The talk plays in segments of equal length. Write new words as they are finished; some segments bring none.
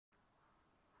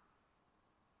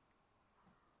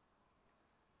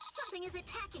Something is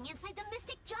attacking inside the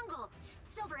mystic jungle.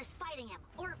 Silver is fighting him,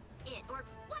 or it, or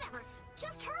whatever.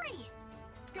 Just hurry!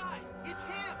 Guys, it's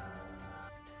him!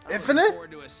 Infinite? I'm looking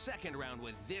forward to a second round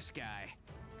with this guy.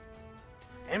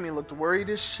 Amy looked worried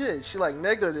as shit. She like,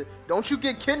 nigga, don't you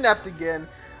get kidnapped again.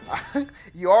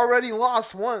 You already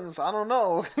lost once. I don't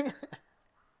know.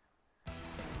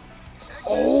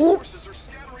 Oh!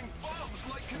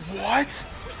 What?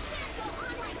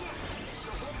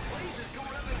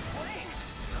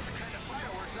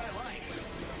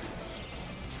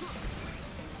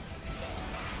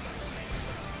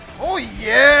 Oh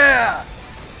yeah!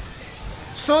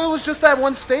 So it was just that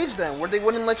one stage then, where they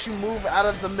wouldn't let you move out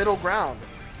of the middle ground.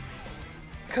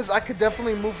 Because I could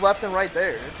definitely move left and right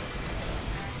there.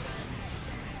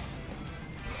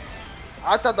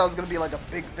 I thought that was going to be like a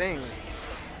big thing.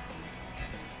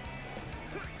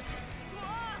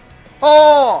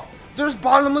 Oh! There's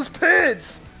bottomless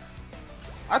pits!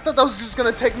 I thought that was just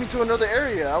going to take me to another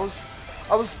area. I was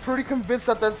pretty convinced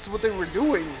that that's what they were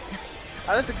doing.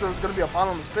 I didn't think there was going to be a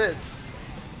bottomless pit.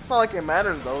 It's not like it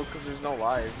matters though, because there's no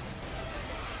lives.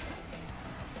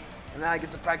 And now I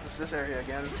get to practice this area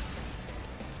again.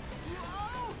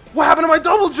 What happened to my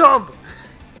double jump?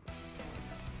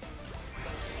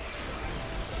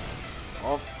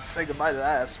 Well, say goodbye to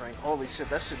that S rank. Holy shit,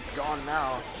 that shit's gone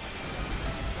now.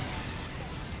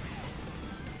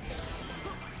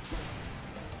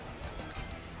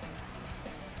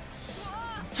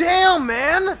 Damn,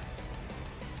 man!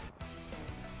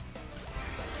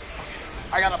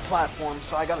 I got a platform,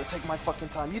 so I gotta take my fucking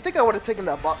time. You think I would have taken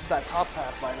that top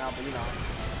path by now, but you know,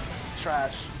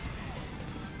 trash.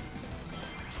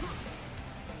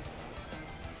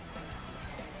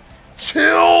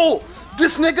 Chill!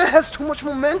 This nigga has too much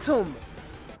momentum.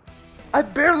 I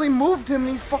barely moved him,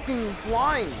 and he's fucking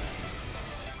flying.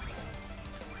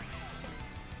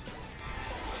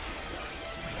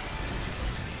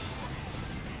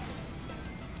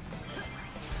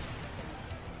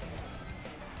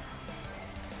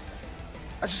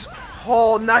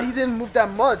 Oh, now he didn't move that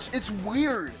much. It's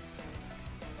weird.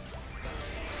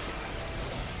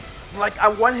 Like, I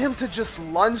want him to just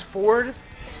lunge forward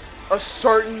a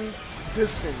certain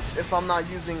distance if I'm not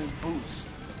using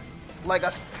boost. Like,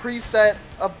 a preset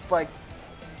of, like,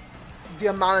 the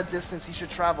amount of distance he should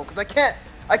travel. Because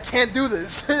I can't do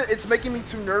this. It's making me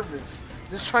too nervous.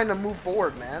 Just trying to move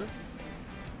forward, man.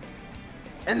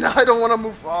 And now I don't want to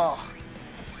move. Oh,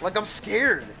 like, I'm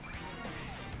scared.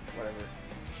 Whatever.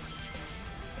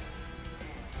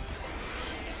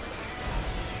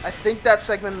 I think that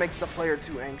segment makes the player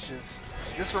too anxious.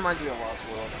 This reminds me of Lost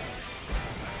World.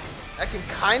 I can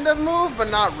kind of move,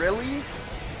 but not really.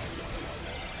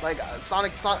 Like,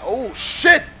 Sonic... Oh,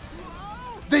 shit!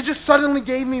 They just suddenly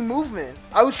gave me movement.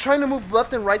 I was trying to move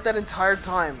left and right that entire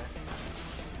time.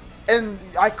 And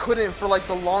I couldn't for, like,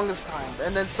 the longest time.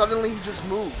 And then suddenly he just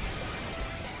moved.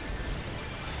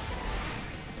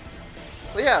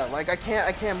 But yeah, like, I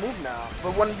can't move now.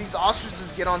 But when these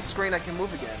ostriches get on screen, I can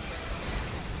move again.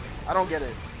 I don't get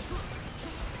it.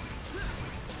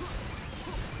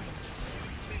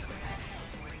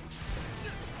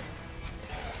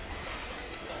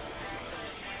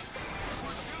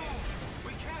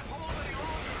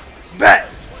 Bet!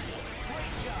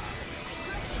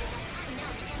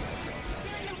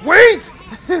 Wait!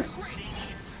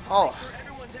 Oh.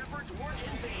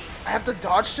 I have to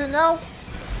dodge shit now?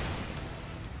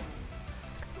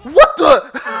 What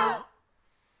the?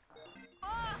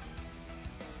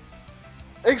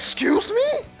 Excuse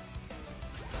me?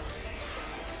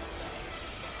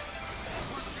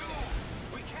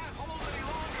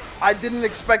 I didn't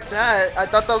expect that. I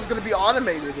thought that was gonna be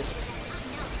automated.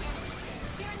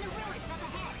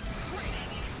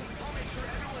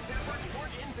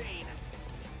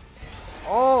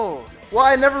 Oh, well,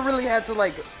 I never really had to,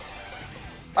 like,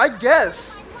 I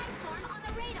guess.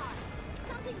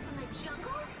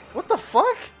 What the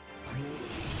fuck?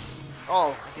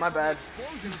 Oh, my bad.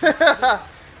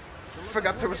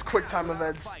 Forgot there was quick time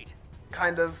events.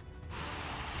 Kind of.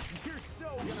 You're so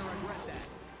gonna regret that.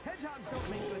 Hedgehogs don't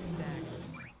make good snacks.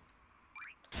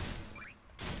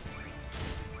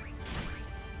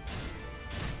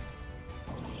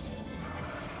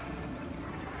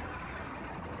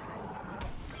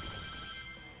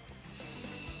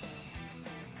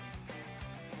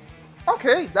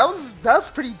 Okay, that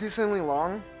was pretty decently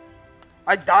long.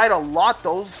 I died a lot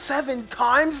though. 7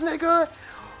 times, nigga.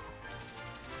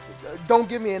 Don't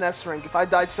give me an S rank if I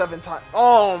died 7 times.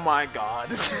 Oh my god.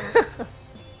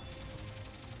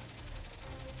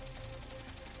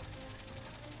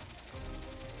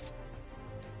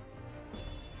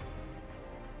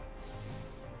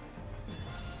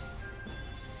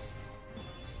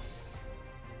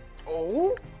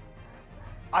 Oh,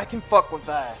 I can fuck with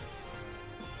that.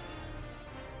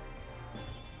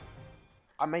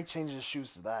 I may change his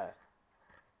shoes to that.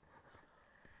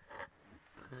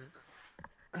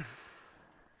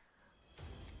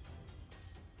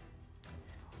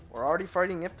 We're already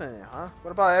fighting Infinite, huh?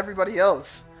 What about everybody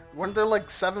else? Weren't there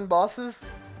like 7 bosses?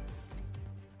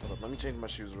 Hold up, let me change my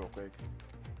shoes real quick.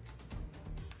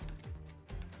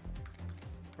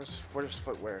 Where's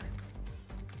footwear?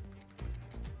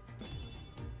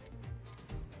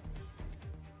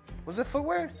 Was it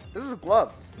footwear? This is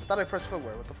gloves. I thought I pressed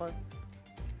footwear. What the fuck?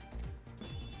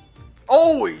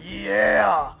 Oh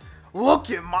yeah! Look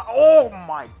at my... Oh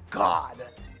my god!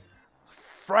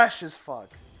 Fresh as fuck.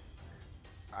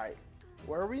 Alright,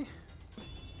 where are we?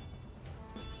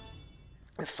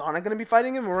 Is Sonic gonna be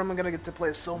fighting him, or am I gonna get to play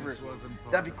as Silver?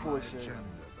 That'd be cool as shit. Agenda,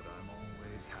 but I'm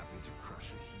always happy to crush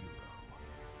a hero.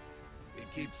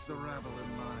 It keeps the rabble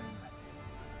in line,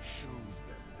 shows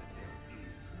them that there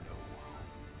is no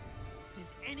hope.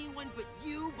 Does anyone but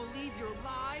you believe your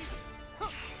lies? Huh.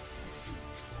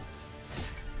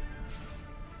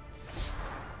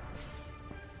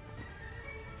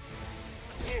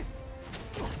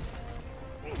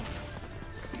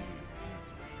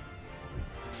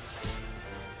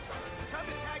 Time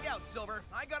to tag out, Silver.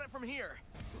 I got it from here.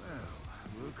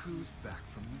 Well, look who's back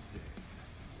from the dead.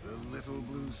 The little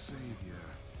blue savior.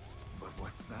 But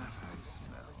what's that I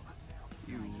smell?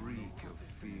 You reek of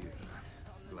fear.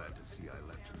 Glad to see I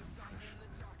left an impression.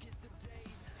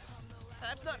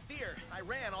 That's not fear. I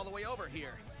ran all the way over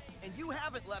here. And you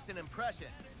haven't left an impression.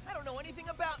 I don't know anything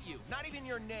about you, not even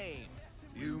your name.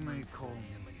 You may call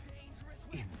me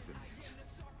Infinite.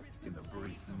 In the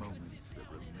brief moments that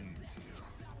remain to you.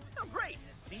 Oh, great.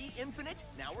 See, Infinite?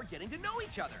 Now we're getting to know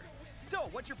each other. So,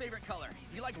 what's your favorite color?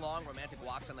 Do you like long, romantic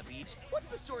walks on the beach? What's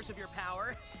the source of your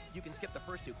power? You can skip the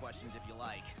first 2 questions if you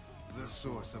like. The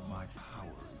source of my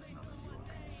power is none of your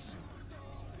concern.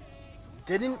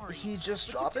 Didn't he just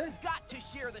drop it? You've got to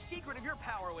share the secret of your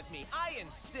power with me. I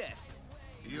insist.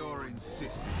 Your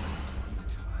insistence is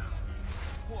futile.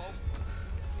 Whoa.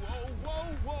 Whoa,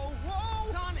 whoa, whoa,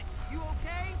 whoa! Sonic, you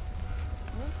okay?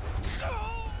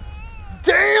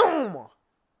 Damn!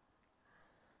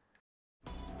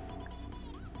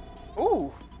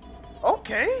 Ooh.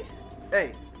 Okay.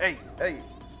 Hey.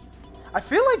 I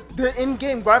feel like the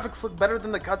in-game graphics look better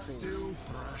than the cutscenes. Still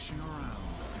thrashing around,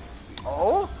 I see.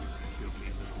 Oh?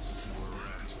 Filthy little sewer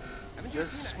rat. Haven't you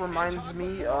This seen that reminds hedgehog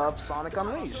me before? of Sonic I'll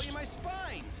show Unleashed. you my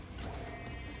spines.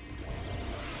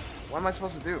 What am I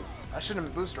supposed to do? I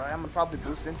shouldn't boost, right? I'm gonna probably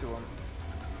boost into him.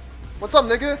 What's up,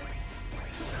 nigga?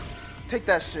 Take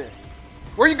that shit.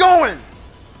 Where you going?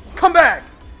 Come back!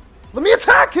 Let me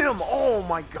attack him! Oh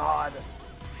my god.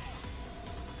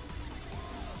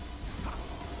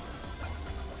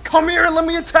 Come here and let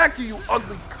me attack you, you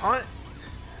ugly cunt.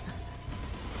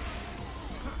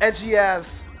 Edgy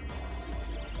ass.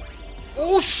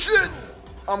 Oh shit!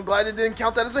 I'm glad it didn't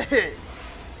count that as a hit.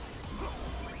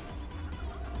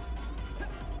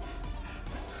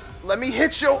 Let me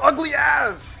hit your ugly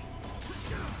ass!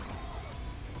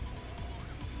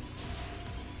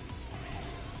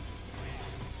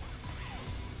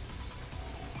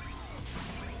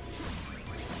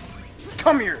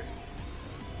 Come here!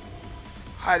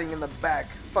 Hiding in the back.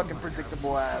 Fucking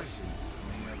predictable ass.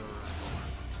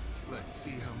 Let's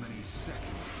see how many seconds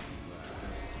you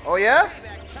last. Oh yeah?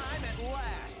 Payback time at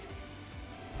last.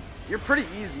 You're pretty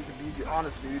easy to be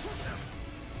honest, dude.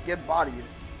 Get bodied.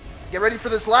 Get ready for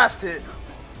this last hit.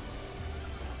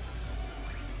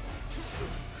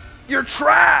 You're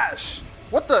trash!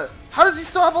 What the? How does he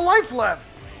still have a life left?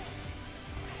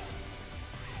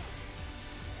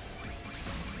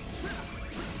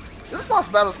 This boss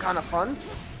battle's kind of fun.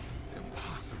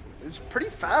 Impossible. It was pretty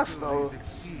fast though. Abilities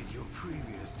exceed your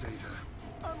previous data.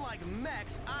 Unlike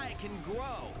mechs, I can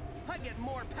grow. I get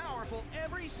more powerful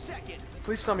every second.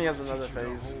 Please tell me he has another Teach you to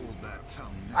phase. hold that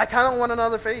tongue I next kind of want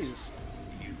another phase.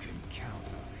 You can count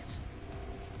on it.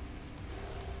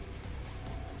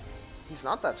 He's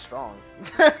not that strong.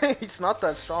 He's not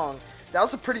that strong. That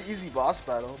was a pretty easy boss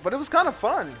battle, but it was kind of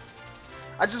fun.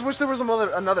 I just wish there was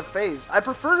another phase. I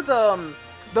prefer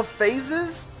the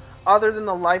phases other than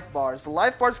the life bars. The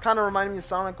life bars kind of remind me of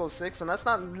Sonic 06, and that's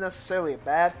not necessarily a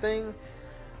bad thing.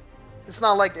 It's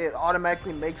not like it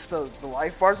automatically makes the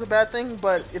life bars a bad thing,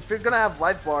 but if you're gonna have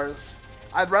life bars,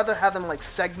 I'd rather have them like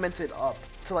segmented up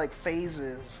to like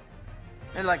phases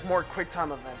and like more quick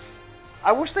time events.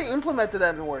 I wish they implemented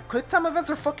that more. Quick time events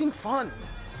are fucking fun.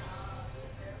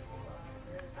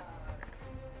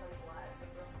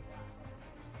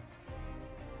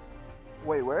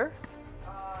 Wait, where?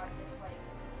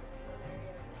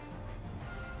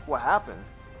 What happened?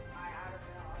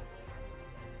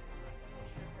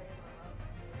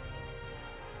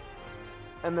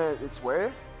 And then it's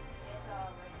where?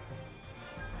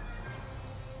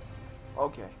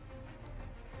 Okay.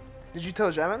 Did you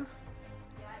tell Jamin?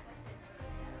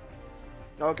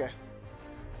 Okay.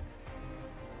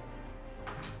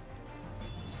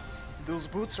 Those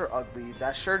boots are ugly.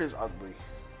 That shirt is ugly.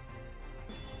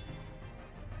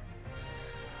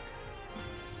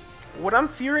 What I'm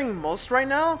fearing most right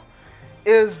now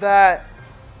is that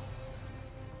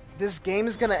this game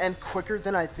is gonna end quicker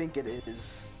than I think it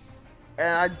is. And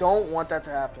I don't want that to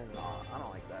happen. No, I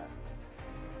don't like that.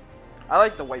 I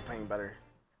like the white paint better.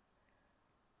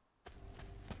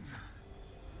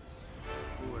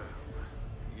 Well,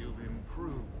 you've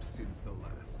improved since the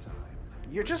last time.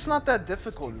 You're just not that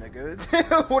difficult,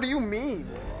 nigga. What do you mean?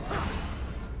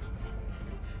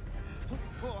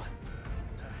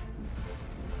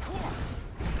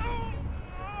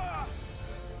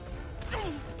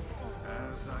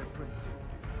 As I predicted,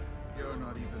 you're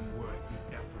not even worth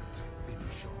the effort to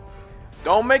finish off.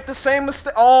 Don't make the same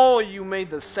mistake. Oh, you made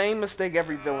the same mistake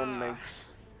every villain makes.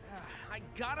 I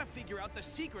gotta figure out the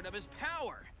secret of his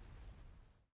power.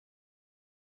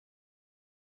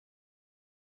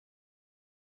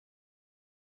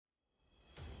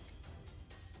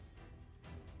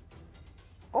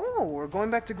 Oh, we're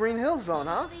going back to Green Hill Zone,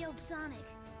 huh? Failed Sonic.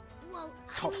 Well,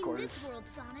 Of I mean course. this world,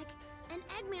 Sonic. And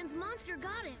Eggman's monster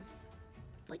got him.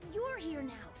 But you're here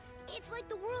now. It's like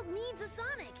the world needs a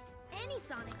Sonic. Any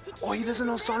Sonic to keep Oh, he doesn't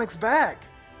know things Sonic's back.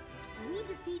 We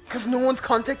defeat Because no one's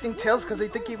contacting Tails because they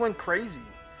think he went crazy.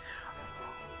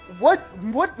 What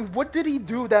did he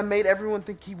do that made everyone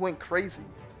think he went crazy?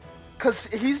 Because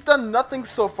he's done nothing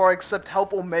so far except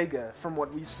help Omega from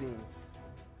what we've seen.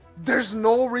 There's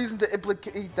no reason to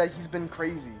implicate that he's been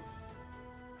crazy.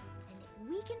 And if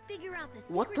we can figure out the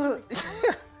secret What to the... his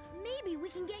power, maybe we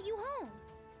can get you home.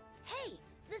 Hey,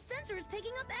 the sensor is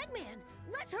picking up Eggman.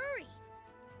 Let's hurry.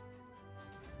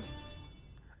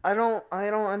 I don't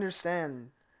understand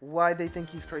why they think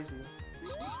he's crazy.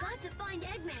 We've got to find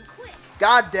Eggman quick.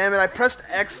 God damn it, I pressed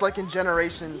X like in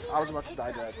Generations. I was about to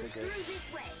die to that It was nigga. through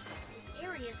this way. This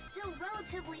area is still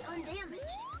relatively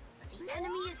undamaged, but the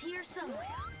enemy is here somewhere.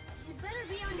 You better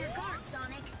be on your guard,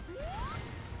 Sonic.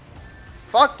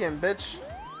 Fuck him, bitch.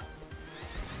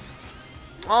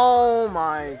 Oh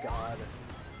my god.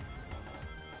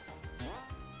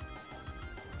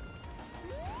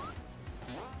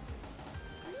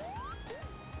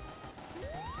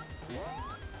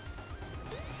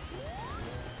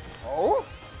 Oh?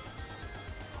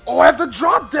 Oh, I have the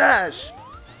drop dash!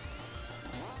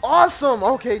 Awesome!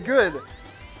 Okay, good.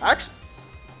 Actually,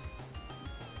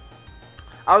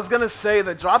 I was gonna say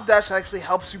the drop dash actually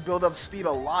helps you build up speed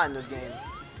a lot in this game.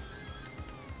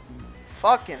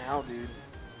 Fucking hell, dude.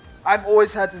 I've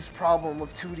always had this problem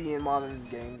with 2D in modern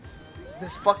games.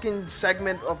 This fucking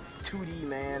segment of 2D,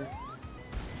 man.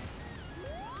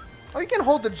 Oh, you can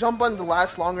hold the jump button to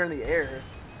last longer in the air.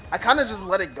 I kind of just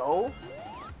let it go.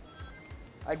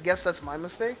 I guess that's my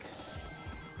mistake.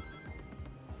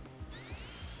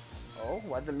 Oh,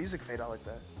 why'd the music fade out like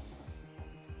that?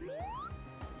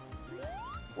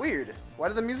 Weird. Why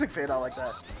did the music fade out like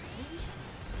that?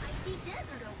 I see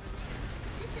desert over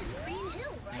there. This is Green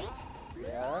Hill, right?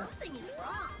 Yeah. Something is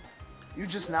wrong. You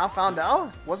just now found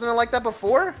out? Wasn't it like that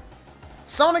before?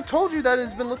 Sonic told you that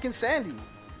it's been looking sandy.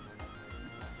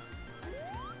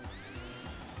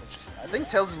 Interesting. I think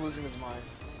Tails is losing his mind.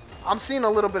 I'm seeing a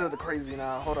little bit of the crazy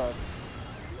now. Hold up.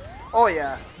 Oh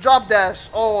yeah. Drop dash.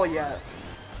 Oh yeah.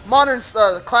 Modern,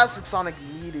 classic Sonic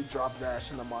needed drop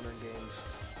dash in the modern games.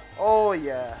 Oh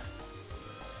yeah.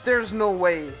 There's no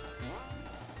way.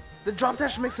 The drop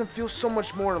dash makes him feel so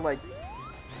much more like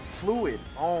fluid.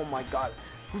 Oh my god.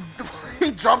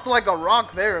 He dropped like a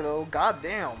rock there though. God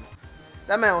damn.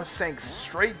 That man was sank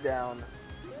straight down.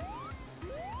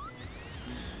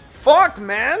 Fuck,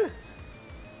 man.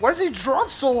 Why does he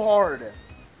drop so hard?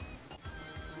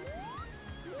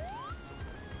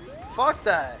 Fuck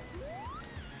that.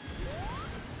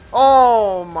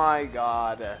 Oh my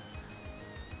god.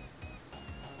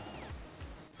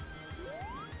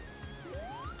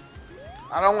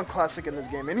 I don't want classic in this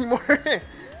game anymore.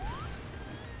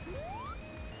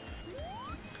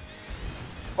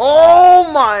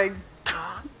 Oh my god.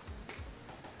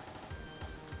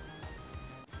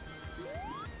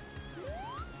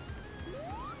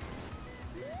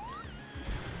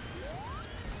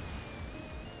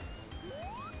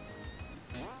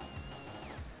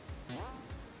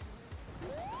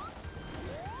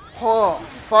 Oh,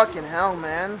 fucking hell,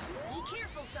 man. Be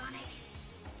careful, Sonic.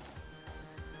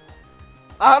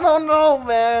 I don't know,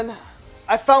 man.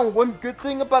 I found one good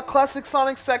thing about Classic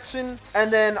Sonic section,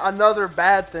 and then another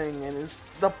bad thing, and it's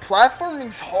the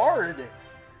platforming's hard.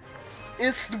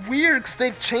 It's weird because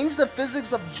they've changed the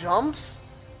physics of jumps,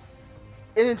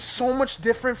 and it's so much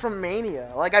different from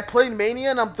Mania. Like, I played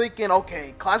Mania, and I'm thinking,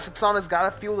 okay, Classic Sonic's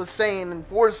gotta feel the same in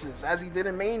Forces as he did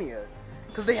in Mania,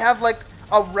 because they have like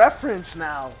a reference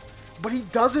now, but he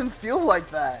doesn't feel like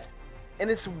that, and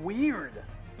it's weird.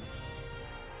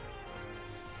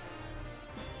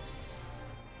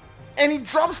 And he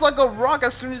drops like a rock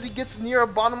as soon as he gets near a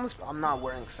bottomless... I'm not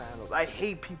wearing sandals. I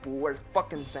hate people who wear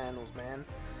fucking sandals, man.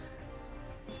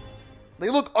 They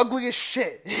look ugly as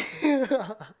shit.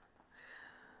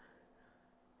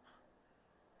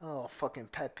 Oh, fucking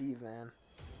pet peeve, man.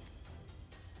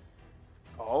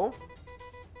 Oh?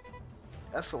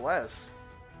 SOS.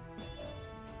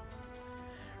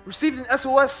 Received an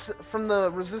SOS from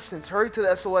the Resistance. Hurry to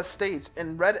the SOS stage.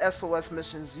 In red SOS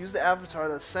missions, use the avatar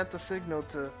that sent the signal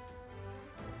to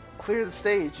clear the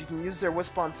stage. You can use their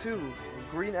Wisp-On too. In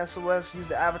green SOS, use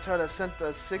the avatar that sent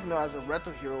the signal as a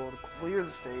Retro Hero to clear the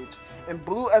stage. In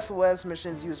blue SOS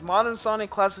missions, use Modern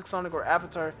Sonic, Classic Sonic, or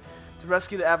Avatar to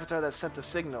rescue the avatar that sent the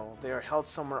signal. They are held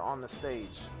somewhere on the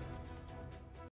stage.